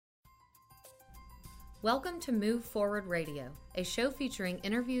Welcome to Move Forward Radio, a show featuring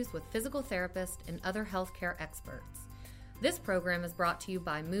interviews with physical therapists and other healthcare experts. This program is brought to you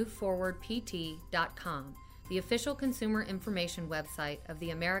by MoveForwardPT.com, the official consumer information website of the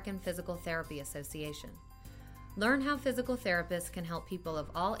American Physical Therapy Association. Learn how physical therapists can help people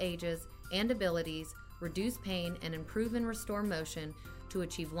of all ages and abilities reduce pain and improve and restore motion to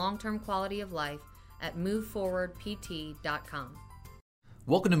achieve long-term quality of life at MoveForwardPT.com.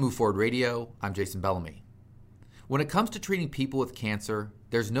 Welcome to Move Forward Radio. I'm Jason Bellamy. When it comes to treating people with cancer,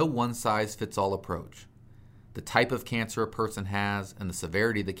 there's no one-size-fits-all approach. The type of cancer a person has and the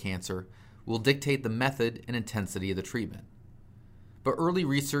severity of the cancer will dictate the method and intensity of the treatment. But early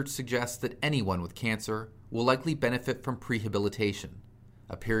research suggests that anyone with cancer will likely benefit from prehabilitation,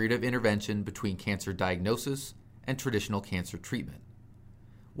 a period of intervention between cancer diagnosis and traditional cancer treatment.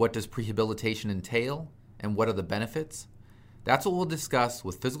 What does prehabilitation entail, and what are the benefits? That's what we'll discuss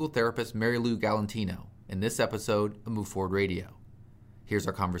with physical therapist Mary Lou Galantino in this episode of Move Forward Radio. Here's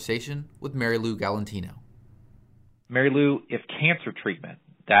our conversation with Mary Lou Galantino. Mary Lou, if cancer treatment,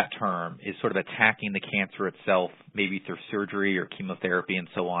 that term, is sort of attacking the cancer itself, maybe through surgery or chemotherapy and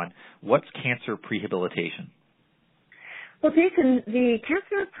so on, what's cancer prehabilitation? Well, Jason, the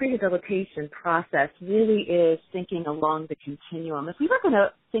cancer prehabilitation process really is thinking along the continuum. If we were going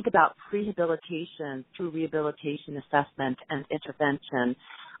to think about prehabilitation through rehabilitation assessment and intervention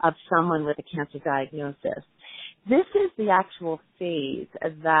of someone with a cancer diagnosis, this is the actual phase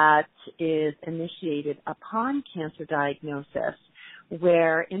that is initiated upon cancer diagnosis,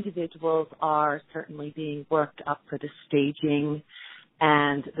 where individuals are certainly being worked up for the staging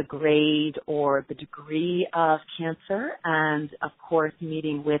and the grade or the degree of cancer, and of course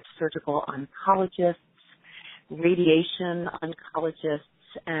meeting with surgical oncologists, radiation oncologists,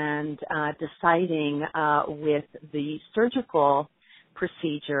 and deciding with the surgical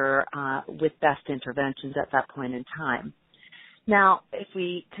procedure with best interventions at that point in time. Now, if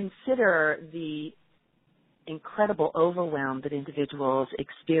we consider the incredible overwhelm that individuals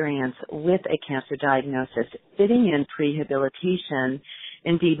experience with a cancer diagnosis, fitting in prehabilitation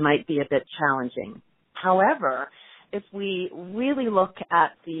indeed might be a bit challenging. However, if we really look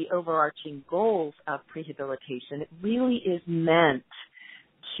at the overarching goals of prehabilitation, it really is meant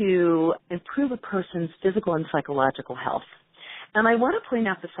to improve a person's physical and psychological health. And I want to point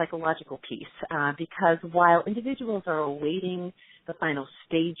out the psychological piece because while individuals are awaiting the final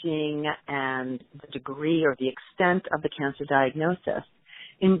staging and the degree or the extent of the cancer diagnosis,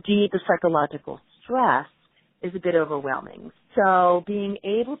 indeed the psychological stress is a bit overwhelming. So being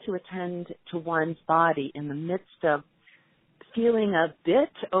able to attend to one's body in the midst of feeling a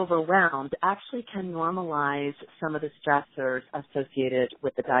bit overwhelmed actually can normalize some of the stressors associated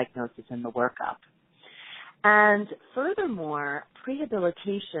with the diagnosis and the workup. And furthermore,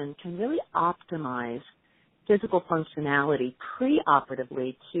 prehabilitation can really optimize physical functionality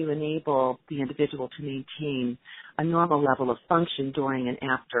preoperatively to enable the individual to maintain a normal level of function during and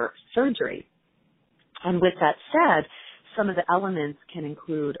after surgery. And with that said, some of the elements can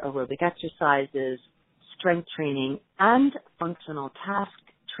include aerobic exercises, strength training, and functional task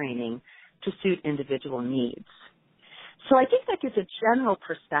training to suit individual needs. So I think that gives a general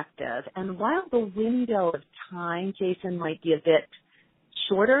perspective, and while the window of time, Jason, might be a bit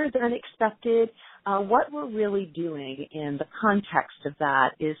shorter than expected, what we're really doing in the context of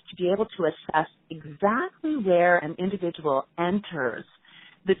that is to be able to assess exactly where an individual enters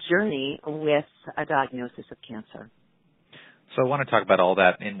the journey with a diagnosis of cancer. So I want to talk about all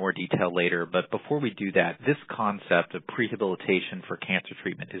that in more detail later, but before we do that, this concept of prehabilitation for cancer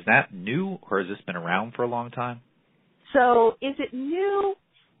treatment, is that new or has this been around for a long time? So is it new?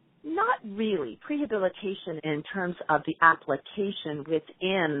 Not really. Prehabilitation in terms of the application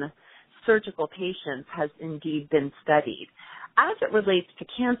within surgical patients has indeed been studied. As it relates to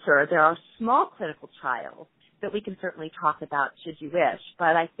cancer, there are small clinical trials that we can certainly talk about should you wish,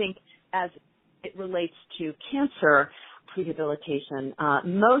 but I think as it relates to cancer prehabilitation,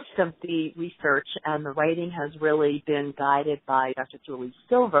 most of the research and the writing has really been guided by Dr. Julie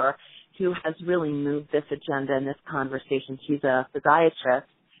Silver, who has really moved this agenda and this conversation. She's a physiatrist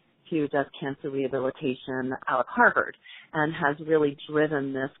who does cancer rehabilitation out of Harvard and has really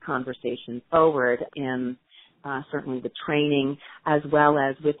driven this conversation forward in certainly the training as well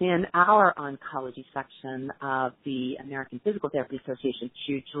as within our oncology section of the American Physical Therapy Association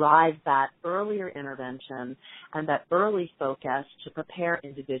to drive that earlier intervention and that early focus to prepare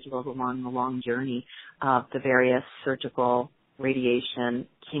individuals along the long journey of the various surgical, radiation,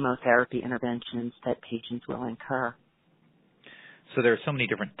 chemotherapy interventions that patients will incur. So there are so many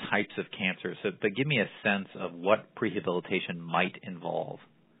different types of cancer, but give me a sense of what prehabilitation might involve.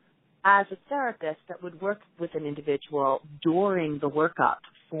 as a therapist that would work with an individual during the workup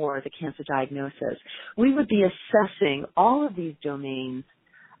for the cancer diagnosis, we would be assessing all of these domains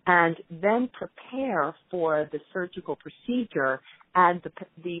and then prepare for the surgical procedure and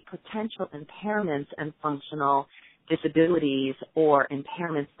the potential impairments and functional disabilities or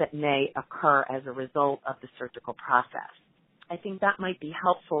impairments that may occur as a result of the surgical process. I think that might be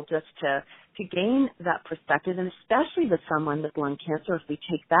helpful just to gain that perspective, and especially with someone with lung cancer, if we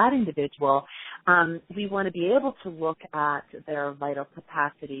take that individual, we want to be able to look at their vital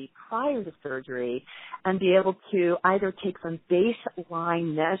capacity prior to surgery and be able to either take some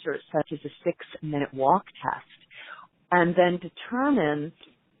baseline measures such as a 6-minute walk test and then determine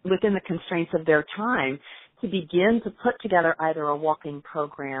within the constraints of their time to begin to put together either a walking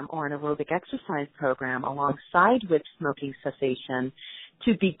program or an aerobic exercise program alongside with smoking cessation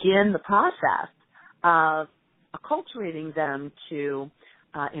to begin the process of acculturating them to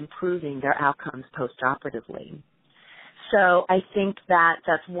improving their outcomes postoperatively. So I think that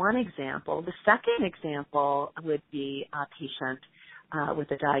that's one example. The second example would be a patient with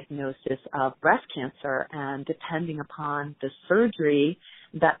a diagnosis of breast cancer, and depending upon the surgery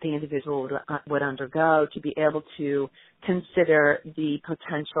that the individual would undergo, to be able to consider the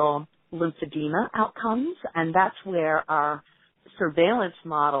potential lymphedema outcomes, and that's where our surveillance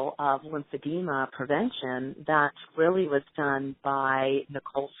model of lymphedema prevention that really was done by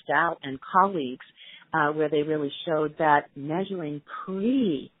Nicole Stout and colleagues, where they really showed that measuring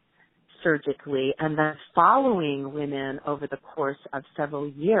surgically and then following women over the course of several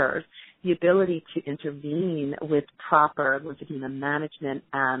years, the ability to intervene with proper lymphedema management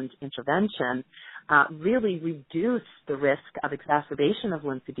and intervention really reduce the risk of exacerbation of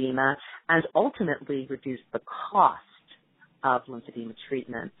lymphedema and ultimately reduce the cost of lymphedema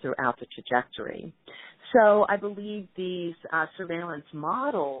treatment throughout the trajectory. So I believe these surveillance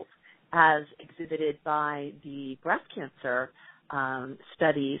models, as exhibited by the breast cancer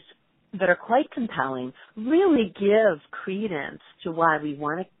studies, that are quite compelling, really give credence to why we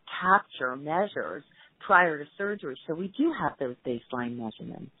want to capture measures prior to surgery. So we do have those baseline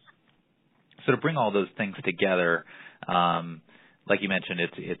measurements. So to bring all those things together, like you mentioned,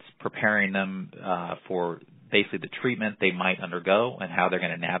 it's preparing them for basically the treatment they might undergo and how they're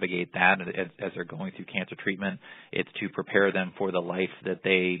going to navigate that as they're going through cancer treatment. It's to prepare them for the life that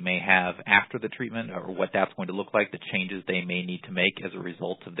they may have after the treatment, or what that's going to look like, the changes they may need to make as a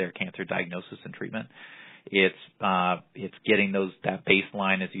result of their cancer diagnosis and treatment. It's getting that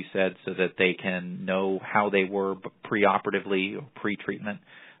baseline, as you said, so that they can know how they were preoperatively or pre-treatment,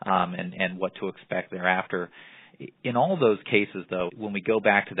 and what to expect thereafter. In all those cases, though, when we go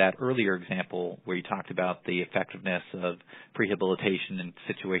back to that earlier example where you talked about the effectiveness of prehabilitation in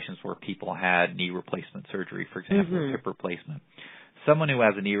situations where people had knee replacement surgery, for example, hip replacement, someone who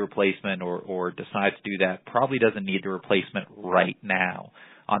has a knee replacement or decides to do that probably doesn't need the replacement right now.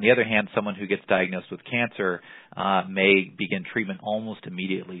 On the other hand, someone who gets diagnosed with cancer may begin treatment almost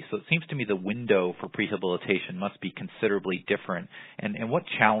immediately. So it seems to me the window for prehabilitation must be considerably different. And what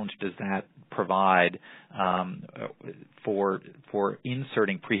challenge does that provide for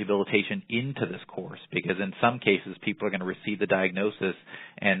inserting prehabilitation into this course? Because in some cases, people are going to receive the diagnosis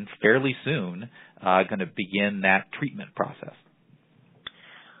and fairly soon going to begin that treatment process.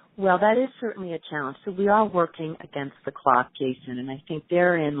 Well, that is certainly a challenge. So we are working against the clock, Jason, and I think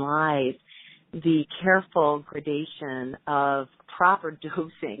therein lies the careful gradation of proper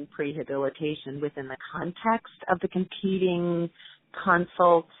dosing prehabilitation within the context of the competing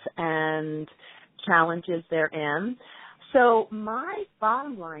consults and challenges therein. So my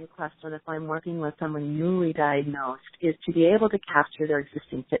bottom line question, if I'm working with someone newly diagnosed, is to be able to capture their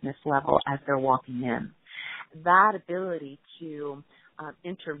existing fitness level as they're walking in. That ability to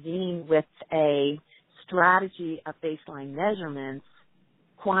intervene with a strategy of baseline measurements,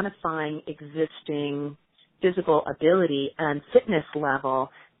 quantifying existing physical ability and fitness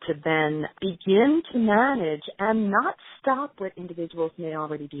level to then begin to manage and not stop what individuals may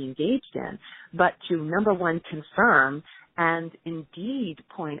already be engaged in, but to, number one, confirm and indeed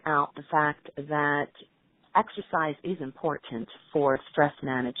point out the fact that exercise is important for stress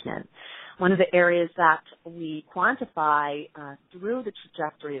management. One of the areas that we quantify through the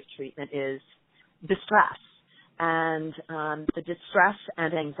trajectory of treatment is distress. And the distress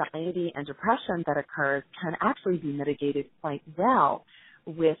and anxiety and depression that occurs can actually be mitigated quite well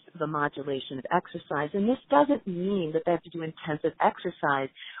with the modulation of exercise. And this doesn't mean that they have to do intensive exercise.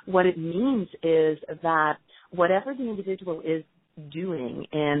 What it means is that whatever the individual is doing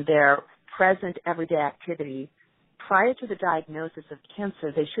in their present everyday activity prior to the diagnosis of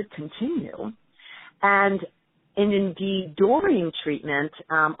cancer, they should continue. And And indeed, during treatment,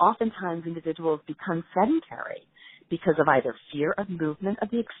 oftentimes individuals become sedentary because of either fear of movement of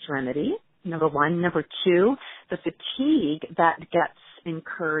the extremity, number one. Number two, the fatigue that gets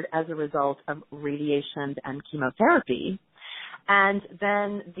incurred as a result of radiation and chemotherapy. And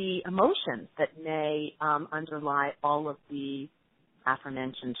then the emotions that may underlie all of the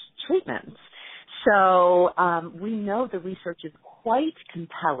aforementioned treatments. So we know the research is quite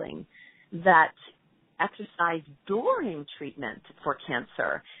compelling that exercise during treatment for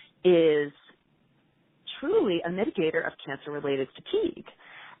cancer is truly a mitigator of cancer-related fatigue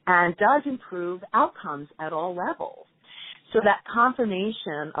and does improve outcomes at all levels. So that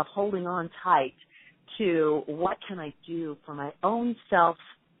confirmation of holding on tight to what can I do for my own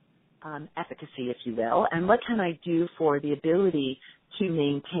self-efficacy, if you will, and what can I do for the ability to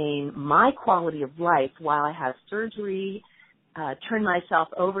maintain my quality of life while I have surgery, turn myself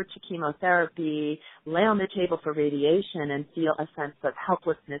over to chemotherapy, lay on the table for radiation, and feel a sense of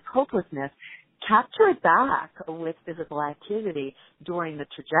helplessness, hopelessness, capture it back with physical activity during the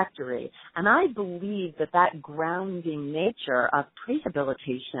trajectory. And I believe that that grounding nature of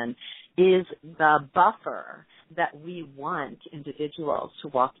prehabilitation is the buffer that we want individuals to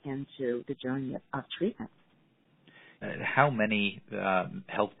walk into the journey of treatment. How many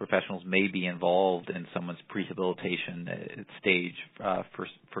health professionals may be involved in someone's prehabilitation stage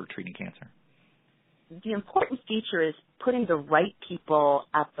for treating cancer? The important feature is putting the right people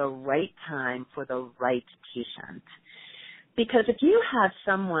at the right time for the right patient. Because if you have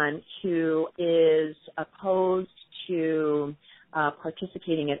someone who is opposed to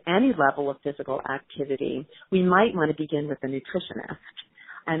participating at any level of physical activity, we might want to begin with a nutritionist.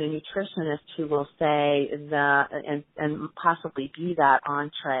 And a nutritionist who will say and possibly be that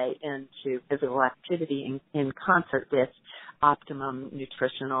entree into physical activity in concert with optimum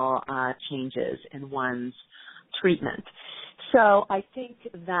nutritional changes in one's treatment. So I think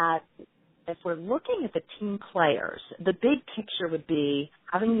that if we're looking at the team players, the big picture would be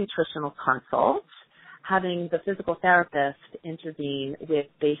having nutritional consults, having the physical therapist intervene with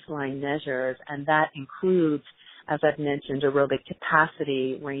baseline measures, and that includes, as I've mentioned, aerobic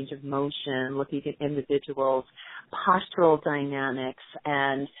capacity, range of motion, looking at individuals' postural dynamics,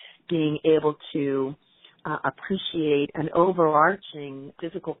 and being able to appreciate an overarching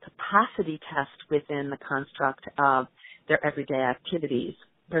physical capacity test within the construct of their everyday activities.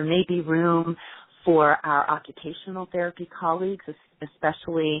 There may be room for our occupational therapy colleagues,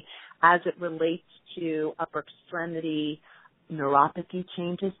 especially as it relates to upper extremity neuropathy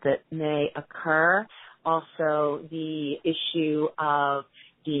changes that may occur. Also, the issue of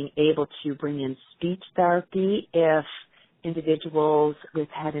being able to bring in speech therapy if individuals with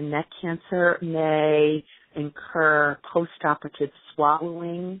head and neck cancer may incur post-operative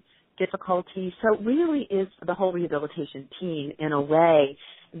swallowing difficulties. So it really is the whole rehabilitation team in a way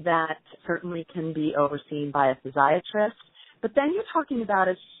that certainly can be overseen by a physiatrist. But then you're talking about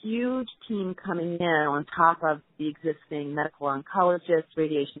a huge team coming in on top of the existing medical oncologists,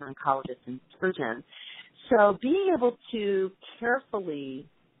 radiation oncologists, and surgeons. So being able to carefully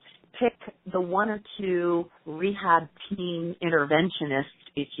pick the one or two rehab team interventionists,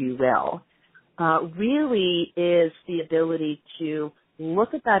 if you will, really is the ability to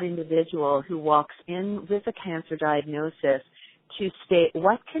look at that individual who walks in with a cancer diagnosis to state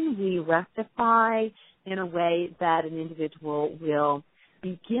what can we rectify in a way that an individual will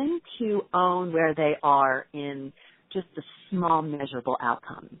begin to own where they are in just the small measurable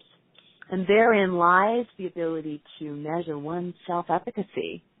outcomes. And therein lies the ability to measure one's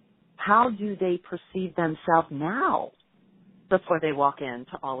self-efficacy. How do they perceive themselves now before they walk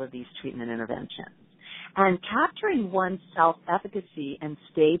into all of these treatment interventions? And capturing one's self-efficacy and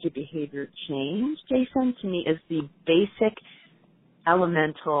stage of behavior change, Jason, to me is the basic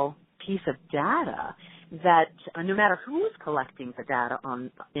elemental piece of data that no matter who is collecting the data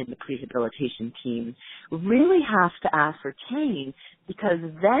in the prehabilitation team really has to ascertain, because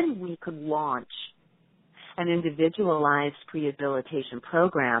then we could launch an individualized prehabilitation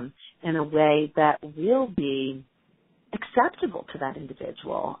program in a way that will be acceptable to that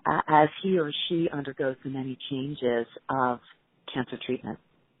individual as he or she undergoes the many changes of cancer treatment.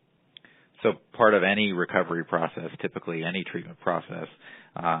 So part of any recovery process, typically any treatment process,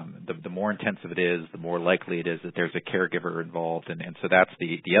 the more intensive it is, the more likely it is that there's a caregiver involved. And so that's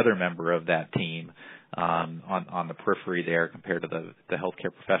the other member of that team on the periphery there compared to the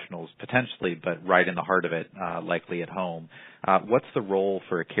healthcare professionals potentially, but right in the heart of it, likely at home. What's the role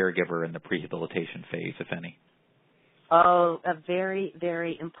for a caregiver in the prehabilitation phase, if any? Oh, a very,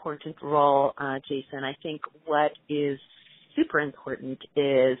 very important role, Jason. I think what is super important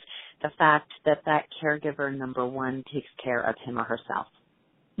is the fact that that caregiver, number one, takes care of him or herself.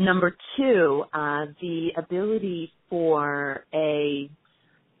 Number two, the ability for a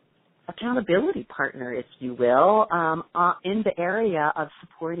accountability partner, if you will, in the area of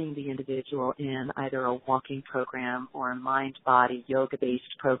supporting the individual in either a walking program or a mind-body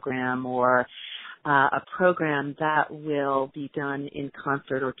yoga-based program or a program that will be done in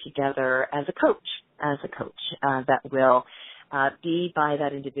concert or together as a coach that will be by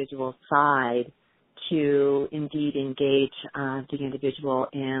that individual's side to indeed engage the individual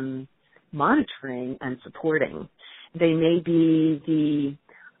in monitoring and supporting. They may be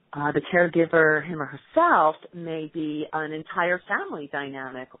the caregiver, him or herself, may be an entire family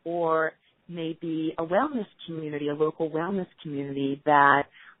dynamic, or may be a wellness community, a local wellness community that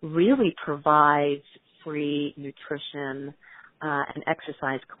really provides free nutrition and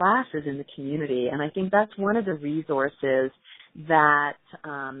exercise classes in the community. And I think that's one of the resources that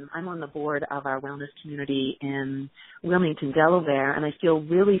I'm on the board of our wellness community in Wilmington, Delaware, and I feel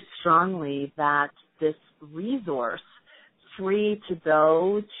really strongly that this resource, free to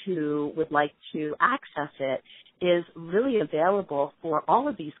those who would like to access it, is really available for all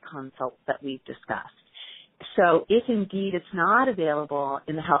of these consults that we've discussed. So if indeed it's not available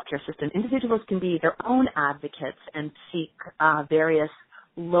in the healthcare system, individuals can be their own advocates and seek various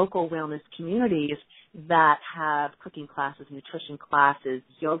local wellness communities that have cooking classes, nutrition classes,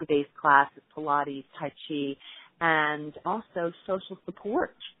 yoga-based classes, Pilates, Tai Chi, and also social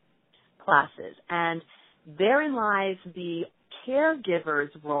support classes. And therein lies the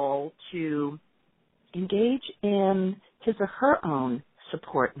caregiver's role to engage in his or her own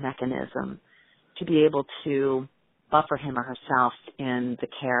support mechanism to be able to buffer him or herself in the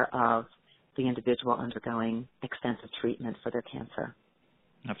care of the individual undergoing extensive treatment for their cancer.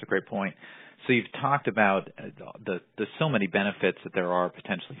 That's a great point. So you've talked about the so many benefits that there are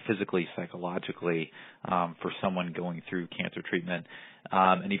potentially physically, psychologically for someone going through cancer treatment,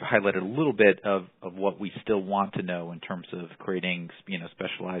 and you've highlighted a little bit of what we still want to know in terms of creating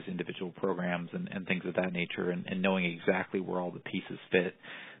specialized individual programs and things of that nature, and knowing exactly where all the pieces fit.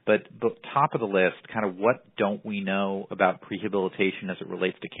 But top of the list, kind of what don't we know about prehabilitation as it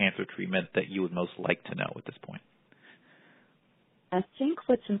relates to cancer treatment that you would most like to know at this point? I think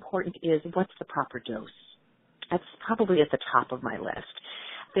what's important is what's the proper dose. That's probably at the top of my list.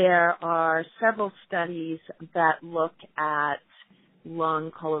 There are several studies that look at lung,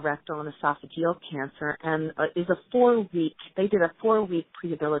 colorectal, and esophageal cancer, and they did a 4-week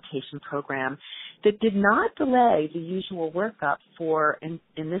prehabilitation program that did not delay the usual workup for, in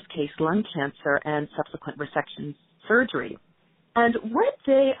this case, lung cancer and subsequent resection surgery. And what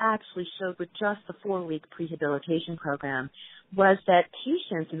they actually showed with just the 4-week prehabilitation program was that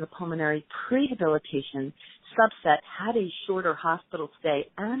patients in the pulmonary prehabilitation subset had a shorter hospital stay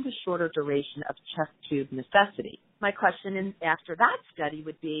and a shorter duration of chest tube necessity. My question after that study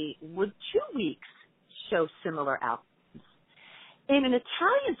would be, would 2 weeks show similar outcomes? In an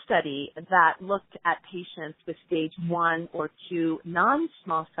Italian study that looked at patients with stage 1 or 2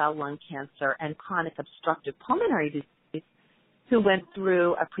 non-small cell lung cancer and chronic obstructive pulmonary disease, who went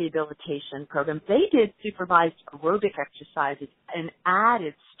through a prehabilitation program, they did supervised aerobic exercises and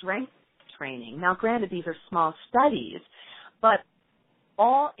added strength training. Now, granted, these are small studies, but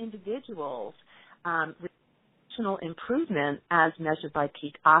all individuals with functional improvement as measured by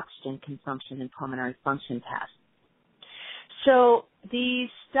peak oxygen consumption and pulmonary function tests. So these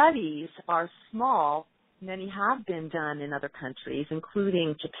studies are small. Many have been done in other countries,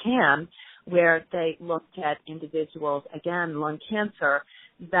 including Japan, where they looked at individuals, again, lung cancer,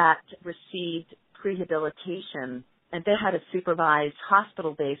 that received prehabilitation, and they had a supervised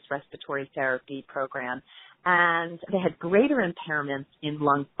hospital-based respiratory therapy program, and they had greater impairments in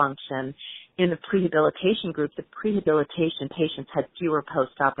lung function. In the prehabilitation group, the prehabilitation patients had fewer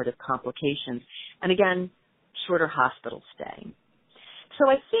postoperative complications, and again, shorter hospital stay. So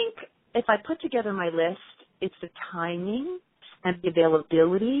I think if I put together my list, it's the timing and the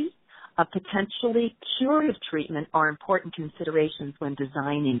availability of potentially curative treatment are important considerations when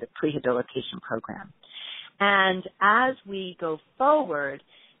designing the prehabilitation program. And as we go forward,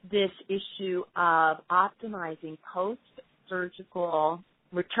 this issue of optimizing post-surgical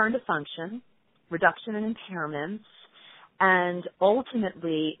return to function, reduction in impairments, and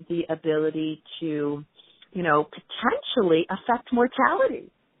ultimately the ability to, potentially affect mortality.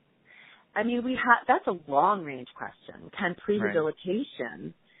 I mean, that's a long-range question. Can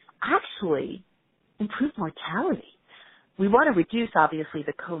prehabilitation actually improve mortality? We want to reduce, obviously,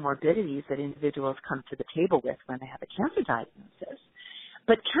 the comorbidities that individuals come to the table with when they have a cancer diagnosis.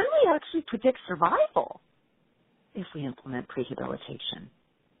 But can we actually predict survival? if we implement prehabilitation.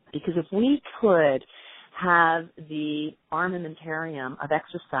 Because if we could have the armamentarium of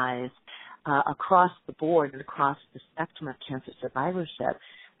exercise across the board and across the spectrum of cancer survivorship,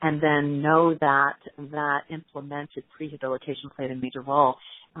 and then know that implemented prehabilitation played a major role,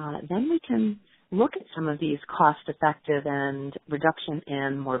 then we can look at some of these cost-effective and reduction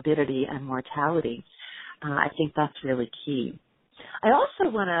in morbidity and mortality. I think that's really key. I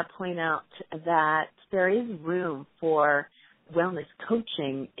also want to point out that there is room for wellness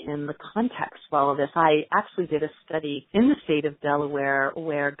coaching in the context of all of this. I actually did a study in the state of Delaware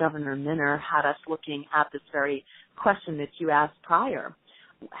where Governor Minner had us looking at this very question that you asked prior.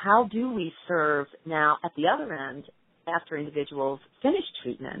 How do we serve now at the other end after individuals finish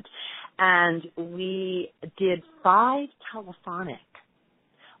treatment? And we did 5 telephonic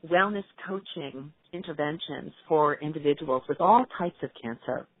wellness coaching interventions for individuals with all types of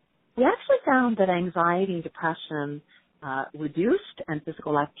cancer. We actually found that anxiety and depression reduced and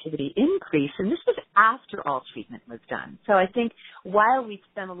physical activity increased, and this was after all treatment was done. So I think while we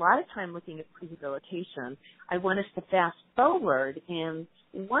spent a lot of time looking at prehabilitation, I want us to fast forward, and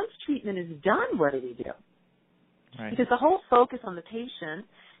once treatment is done, what do we do? Right. Because the whole focus on the patient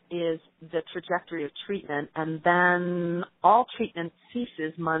is the trajectory of treatment, and then all treatment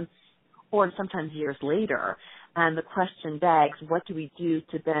ceases months or sometimes years later, and the question begs, what do we do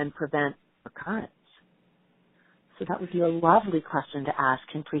to then prevent recurrence? So that would be a lovely question to ask.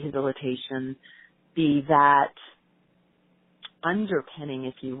 Can prehabilitation be that underpinning,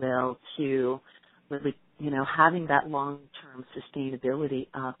 if you will, to really, having that long-term sustainability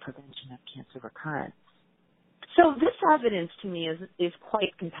of prevention of cancer recurrence? So this evidence to me is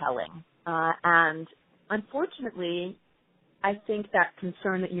quite compelling. And unfortunately, I think that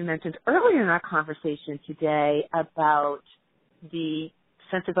concern that you mentioned earlier in our conversation today about the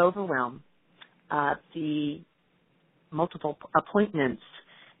sense of overwhelm, the multiple appointments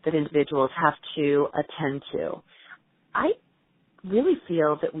that individuals have to attend to, I really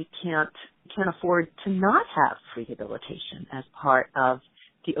feel that we can't afford to not have rehabilitation as part of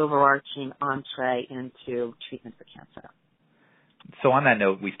the overarching entree into treatment for cancer. So on that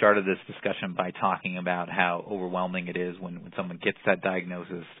note, we started this discussion by talking about how overwhelming it is when someone gets that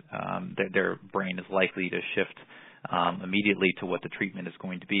diagnosis. Their brain is likely to shift immediately to what the treatment is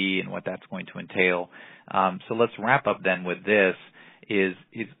going to be and what that's going to entail. So let's wrap up then with this, is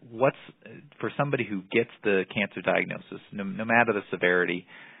what's, for somebody who gets the cancer diagnosis, no matter the severity,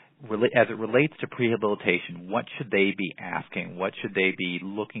 as it relates to prehabilitation, what should they be asking? What should they be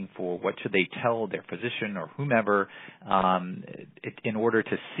looking for? What should they tell their physician or whomever in order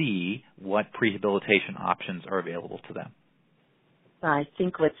to see what prehabilitation options are available to them? I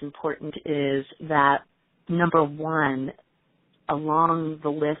think what's important is that, number one, along the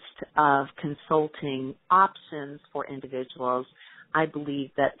list of consulting options for individuals, I believe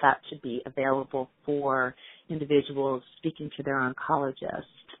that should be available for individuals speaking to their oncologist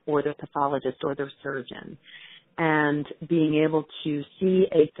or their pathologist or their surgeon, and being able to see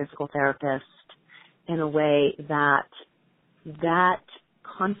a physical therapist in a way that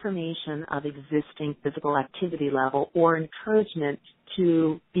confirmation of existing physical activity level or encouragement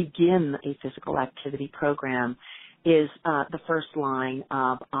to begin a physical activity program is the first line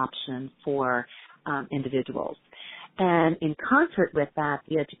of option for individuals. And in concert with that,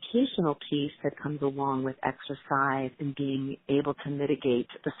 the educational piece that comes along with exercise and being able to mitigate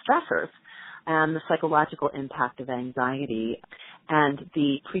the stressors and the psychological impact of anxiety and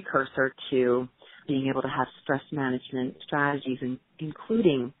the precursor to being able to have stress management strategies,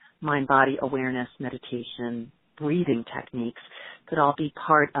 including mind-body awareness, meditation, breathing techniques, could all be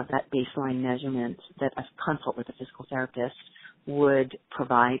part of that baseline measurement that a consult with a physical therapist would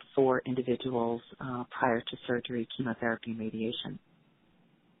provide for individuals prior to surgery, chemotherapy, and radiation.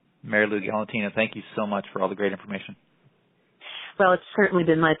 Mary Lou Galantina, thank you so much for all the great information. Well, it's certainly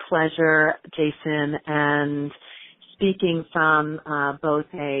been my pleasure, Jason, and speaking from both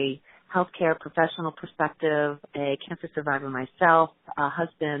a healthcare professional perspective, a cancer survivor myself, a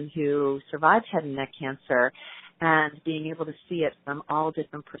husband who survived head and neck cancer, and being able to see it from all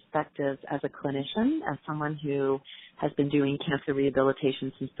different perspectives as a clinician, as someone who has been doing cancer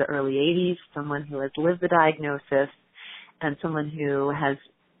rehabilitation since the early 80s, someone who has lived the diagnosis, and someone who has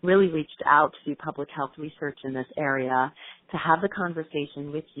really reached out to do public health research in this area. To have the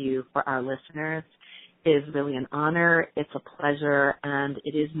conversation with you for our listeners is really an honor. It's a pleasure, and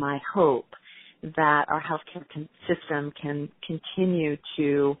it is my hope that our healthcare system can continue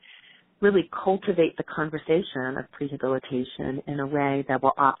to really cultivate the conversation of prehabilitation in a way that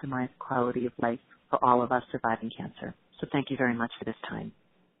will optimize quality of life for all of us surviving cancer. So thank you very much for this time.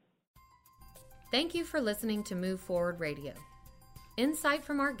 Thank you for listening to Move Forward Radio. Insight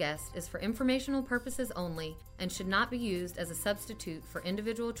from our guest is for informational purposes only and should not be used as a substitute for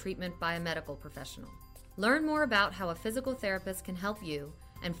individual treatment by a medical professional. Learn more about how a physical therapist can help you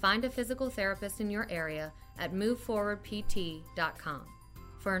and find a physical therapist in your area at moveforwardpt.com.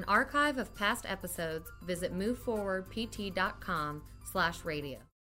 For an archive of past episodes, visit moveforwardpt.com/radio.